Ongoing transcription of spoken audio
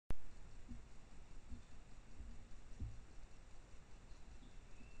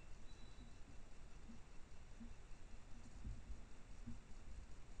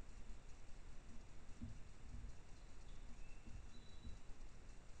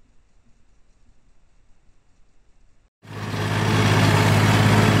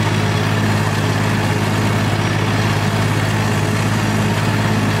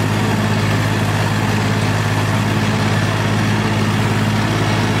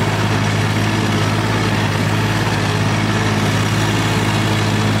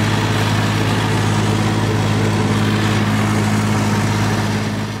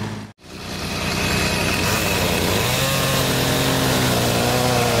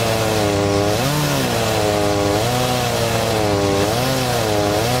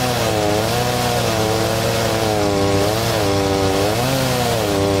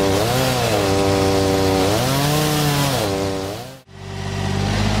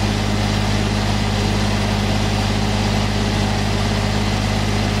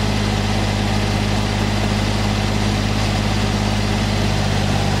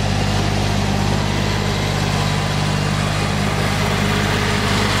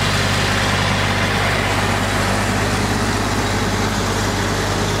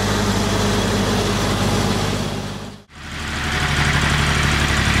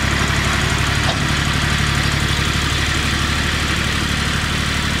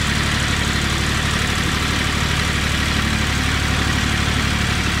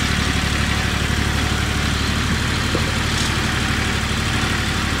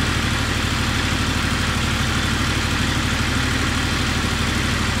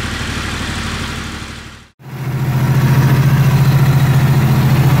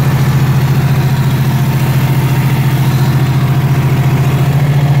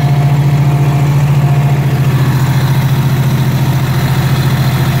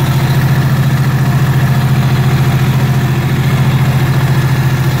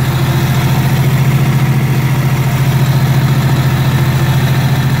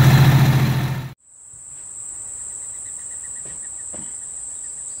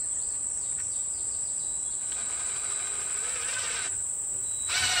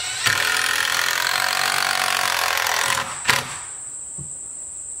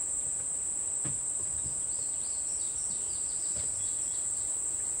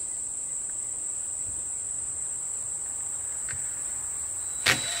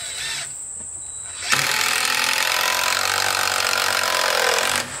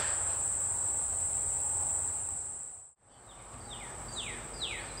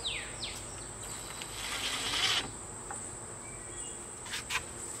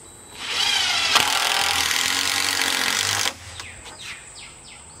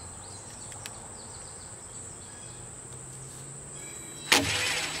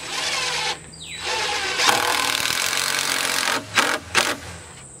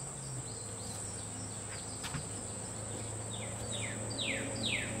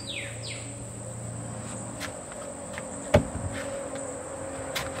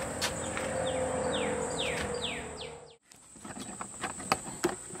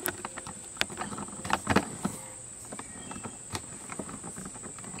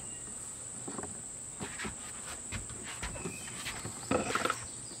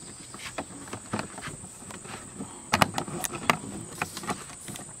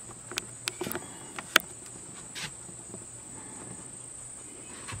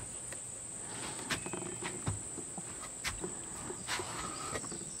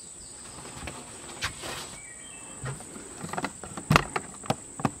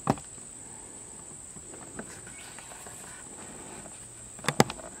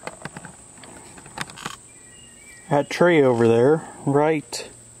That tree over there, right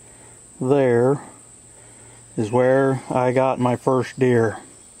there, is where I got my first deer.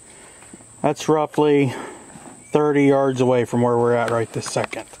 That's roughly 30 yards away from where we're at right this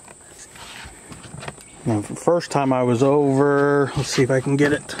second. Now, the first time I was over, let's see if I can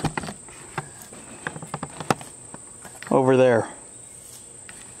get it. Over there.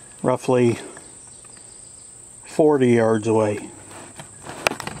 Roughly 40 yards away.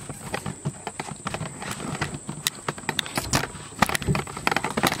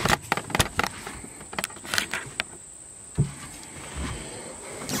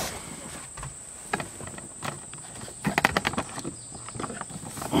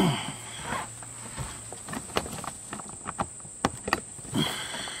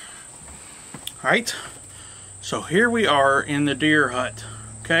 Alright, so here we are in the deer hut,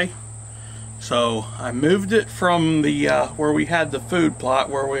 okay? So I moved it from the where we had the food plot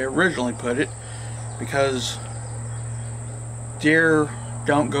where we originally put it, because deer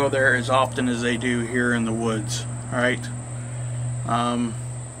don't go there as often as they do here in the woods. Alright,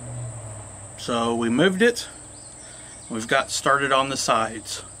 so we moved it. We've got started on the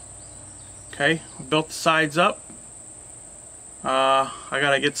sides. Okay, we built the sides up. I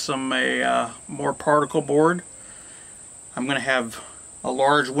gotta get some more particle board. I'm gonna have a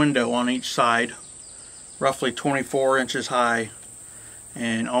large window on each side, roughly 24 inches high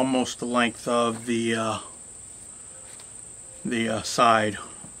and almost the length of the side.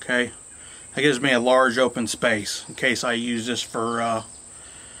 Okay, that gives me a large open space in case I use this for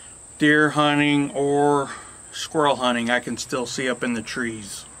deer hunting or squirrel hunting. I can still see up in the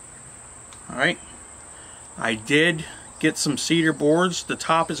trees. Alright, I did get some cedar boards. The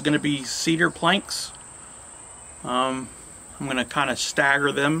top is going to be cedar planks. I'm going to kind of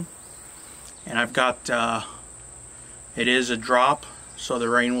stagger them, and I've got it is a drop, so the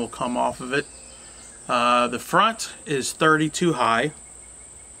rain will come off of it. The front is 32 high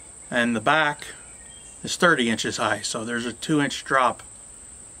and the back is 30 inches high, so there's a 2-inch drop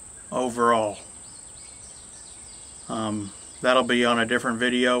overall. That'll be on a different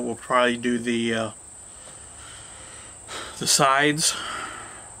video. We'll probably do the sides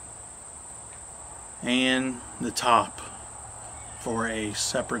and the top for a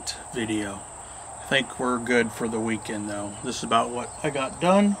separate video. I think we're good for the weekend though. This is about what I got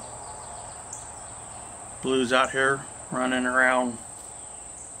done. Blue's out here running around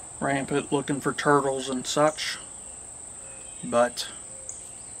rampant looking for turtles and such, but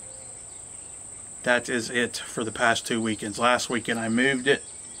that is it for the past 2 weekends. Last weekend I moved it,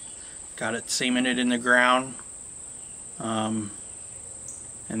 got it cemented in the ground. And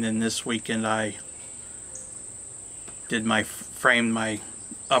then this weekend I did framed my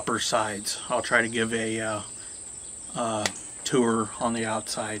upper sides. I'll try to give a tour on the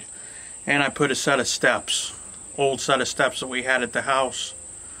outside. And I put a set of steps, old set of steps that we had at the house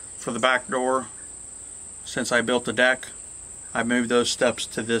for the back door. Since I built the deck, I moved those steps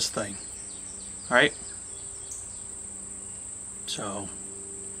to this thing. Alright, so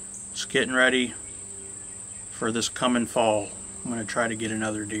just getting ready for this coming fall. I'm going to try to get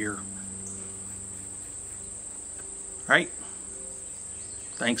another deer. Alright,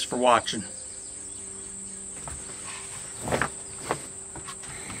 thanks for watching.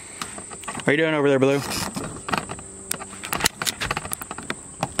 What are you doing over there, Blue?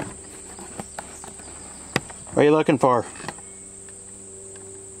 What are you looking for?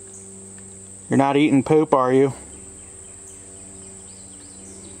 You're not eating poop, are you?